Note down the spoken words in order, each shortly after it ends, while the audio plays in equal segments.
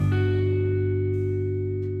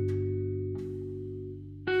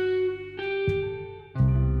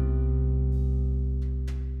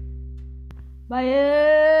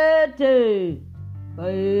Bayete,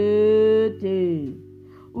 bayete.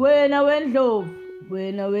 Wena wendlovu,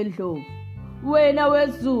 wena wendlovu. Wena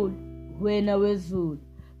wezulu, wena wezulu.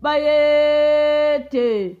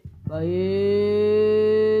 Bayete, bayete.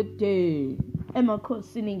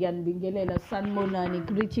 Emakhosini ngiyanibingelela sanibonani.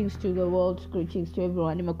 Greetings to the world, greetings to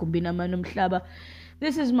everyone. Emagumbini nomhlaba.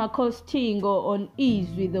 This is Makhosi Tingo on Ease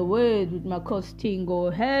with the Word with Makhosi Tingo.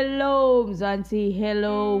 Hello Mzansi,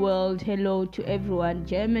 hello world, hello to everyone.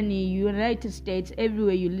 Germany, United States,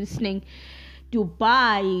 everywhere you're listening.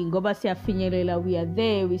 Dubai, ngoba siyafinyelela, we are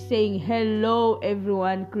there. We're saying hello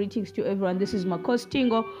everyone, greetings to everyone. This is Makhosi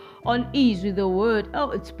Tingo on Ease with the Word.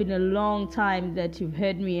 Oh, it's been a long time that you've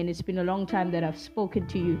heard me, and it's been a long time that I've spoken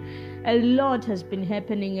to you. A lot has been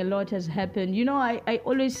happening, a lot has happened. You know, I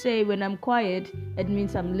always say when I'm quiet, it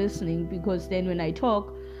means I'm listening, because then when I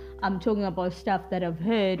talk, I'm talking about stuff that I've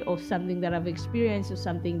heard or something that I've experienced or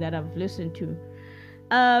something that I've listened to.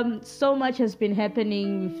 So much has been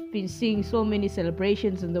happening. We've been seeing so many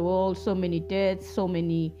celebrations in the world, so many deaths, so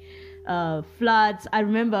many floods. I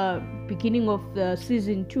remember beginning of the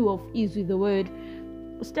season 2 of Ease with the Word,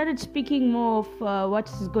 started speaking more of what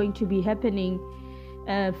is going to be happening.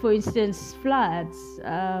 For instance, floods,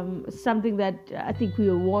 something that I think we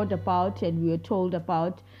were warned about and we were told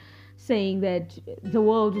about, saying that the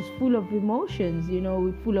world is full of emotions, you know,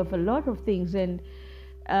 we're full of a lot of things, and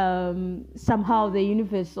somehow the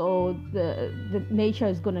universe or the nature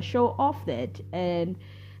is going to show off that. And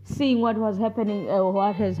seeing what was happening or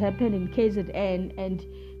what has happened in KZN, and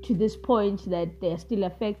to this point that they're still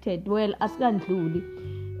affected, well, askandluli,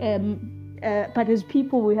 but as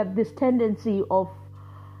people we have this tendency of,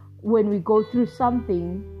 when we go through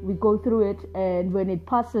something, we go through it, and when it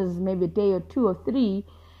passes maybe a day or 2 or 3,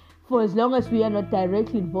 for as long as we are not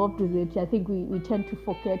directly involved with it, I think we tend to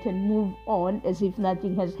forget and move on as if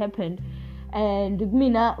nothing has happened. And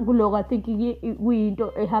mina kuloko I think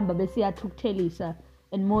kuyinto ehamba besiyathukutelisa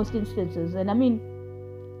in most instances. And I mean,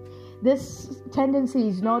 this tendency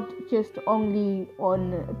is not just only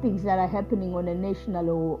on things that are happening on a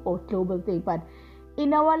national or global thing, but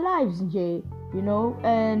in our lives nje, you know.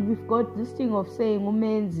 And we've got this thing of saying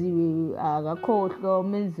umenzi akakhohlwa,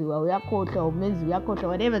 umenzi uyakhohlwa, umenzi uyakhohlwa,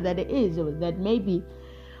 whatever that it is or that may be.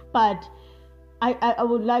 But I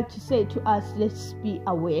would like to say to us, let's be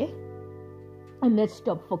aware and let's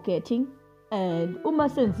stop forgetting. And uma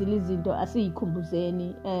senzile izinto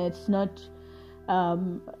asiyikhumbuzeni, it's not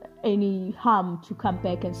any harm to come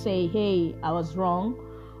back and say, hey, I was wrong,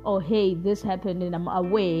 or hey, this happened and I'm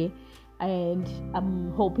aware, and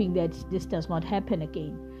I'm hoping that this does not happen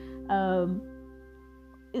again.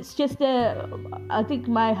 It's just, I think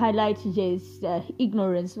my highlight is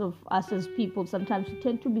ignorance of us as people. Sometimes we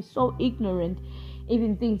tend to be so ignorant,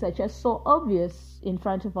 even things are just so obvious in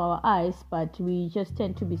front of our eyes, but we just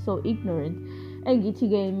tend to be so ignorant. And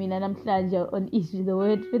namhlanje on Ease with the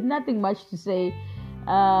Word, with nothing much to say.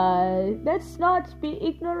 Let's not be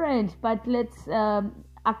ignorant, but let's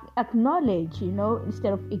acknowledge, you know,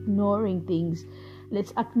 instead of ignoring things.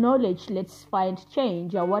 Let's acknowledge, let's find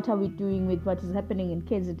change. What are we doing with what is happening in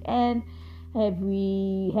KZN? Have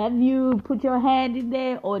you put your hand in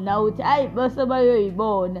there? Or now it's I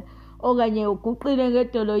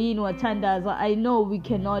know we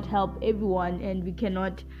cannot help everyone and we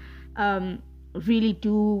cannot really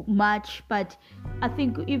do much, but I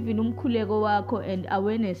think even umkhuleko wakho and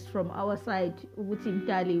awareness from our side, we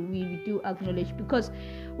do acknowledge, because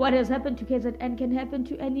what has happened to KZN can happen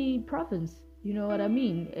to any province. You know what I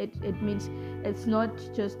mean? It means it's not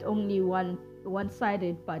just only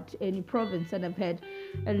one-sided, but any province. And I've had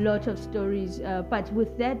a lot of stories. But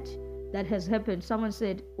with that has happened, someone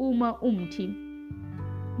said, Uma umti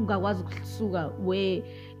ungakwazi ukusuka where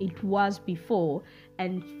it was before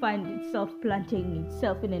and find itself planting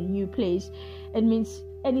itself in a new place. It means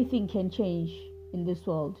anything can change in this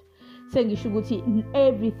world. Sengisho ukuthi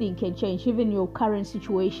everything can change, even your current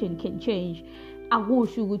situation can change.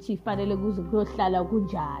 Akusho ukuthi fanele kuze kuyohlala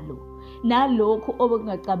kunjalo. Nalokho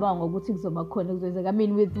obungacabanga ukuthi kuzoba khona kuzoyenzeka. I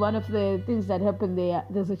mean, with one of the things that happened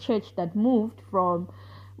there's a church that moved from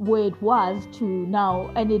where it was to now,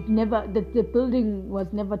 and it never, the building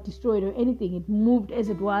was never destroyed or anything. It moved as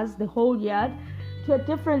it was, the whole yard, to a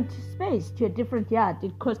different space, to a different yard.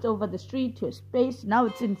 It crossed over the street to a space. Now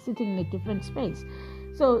it's sitting in a different space.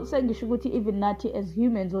 So sengisho ukuthi even nathi as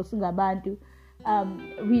humans or singabantu,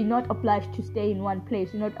 we're not obliged to stay in one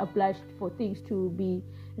place. We're not obliged for things to be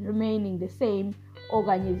remaining the same,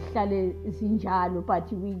 okanye zihlale zinjalo,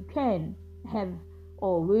 but we can have,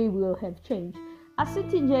 or we will have change.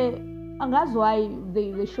 Asithi nje, angazi why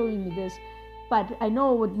they're showing me this, but I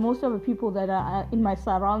know with most of the people that are in my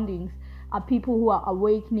surroundings, are people who are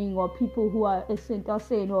awakening, or people who are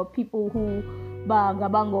esentaseni, or people who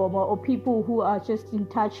bangabangoma, or people who are just in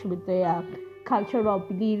touch with their cultural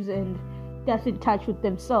beliefs and just in touch with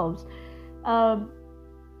themselves. I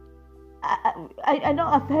know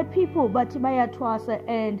I've heard people bathi bayatwasa,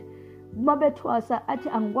 and mabethwasa athi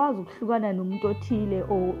angikwazi ukuhlukana nomuntu othile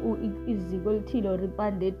or iziko elithile or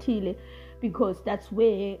ibande ethile, because that's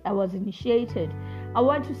where I was initiated. I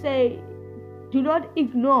want to say, do not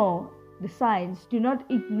ignore the signs, do not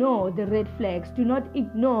ignore the red flags, do not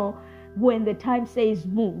ignore when the time says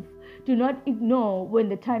move, do not ignore when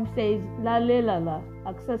the time says lalela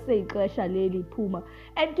akusase ixesha leli phuma,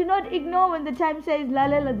 and do not ignore when the time says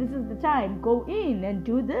lalela, this is the time, go in and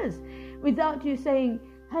do this, without you saying,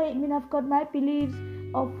 hey, I mean, I've got my beliefs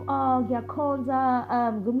of ngiyakhonza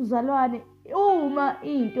ngumzalwane. Uma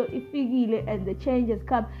into ifikile and the changes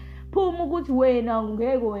come, phuma ukuthi wena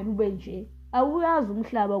ngeke wena ube nje, awuyazi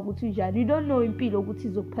umhlaba ukuthi njani, you don't know impilo ukuthi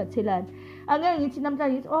izokuphathelana. Angeke ngithi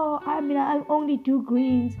namhlanje ngithi, oh, I mean, I only do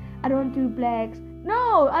greens, I don't do blacks.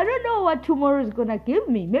 No, I don't know what tomorrow is gonna give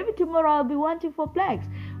me. Maybe tomorrow I'll be wanting for blacks.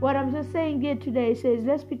 What I'm just saying here today says,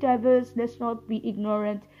 let's be diverse, let's not be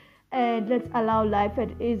ignorant, and let's allow life as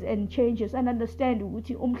is and changes, and understand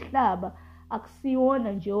ukuthi umhlaba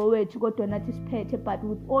akusiwona nje owethu kodwa nathi siphethe. But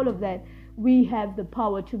with all of that, we have the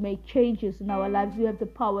power to make changes in our lives. We have the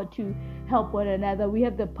power to help one another. We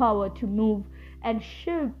have the power to move and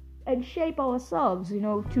shape ourselves,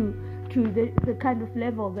 to the kind of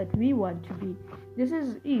level that we want to be. This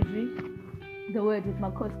is Easy, the word with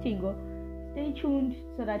Makhosi Tingo. Stay tuned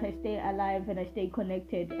so that I stay alive and I stay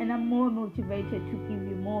connected, and I'm more motivated to give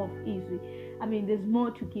you more of Easy. I mean, there's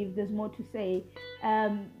more to give, there's more to say.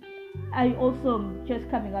 I also am just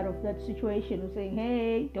coming out of that situation of saying,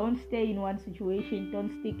 hey, don't stay in one situation,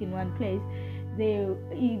 don't stick in one place.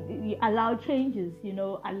 You allow changes,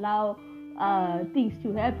 allow things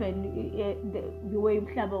to happen the way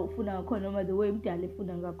umhlaba ufuna ngakhona, noma the way umdala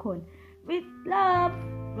ufuna ngakhona. With love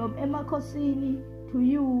from Emakhosini to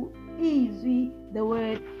you, Easy, the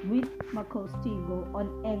word with Makhosi Tingo on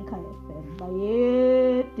Anchor FM.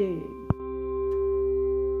 Bye.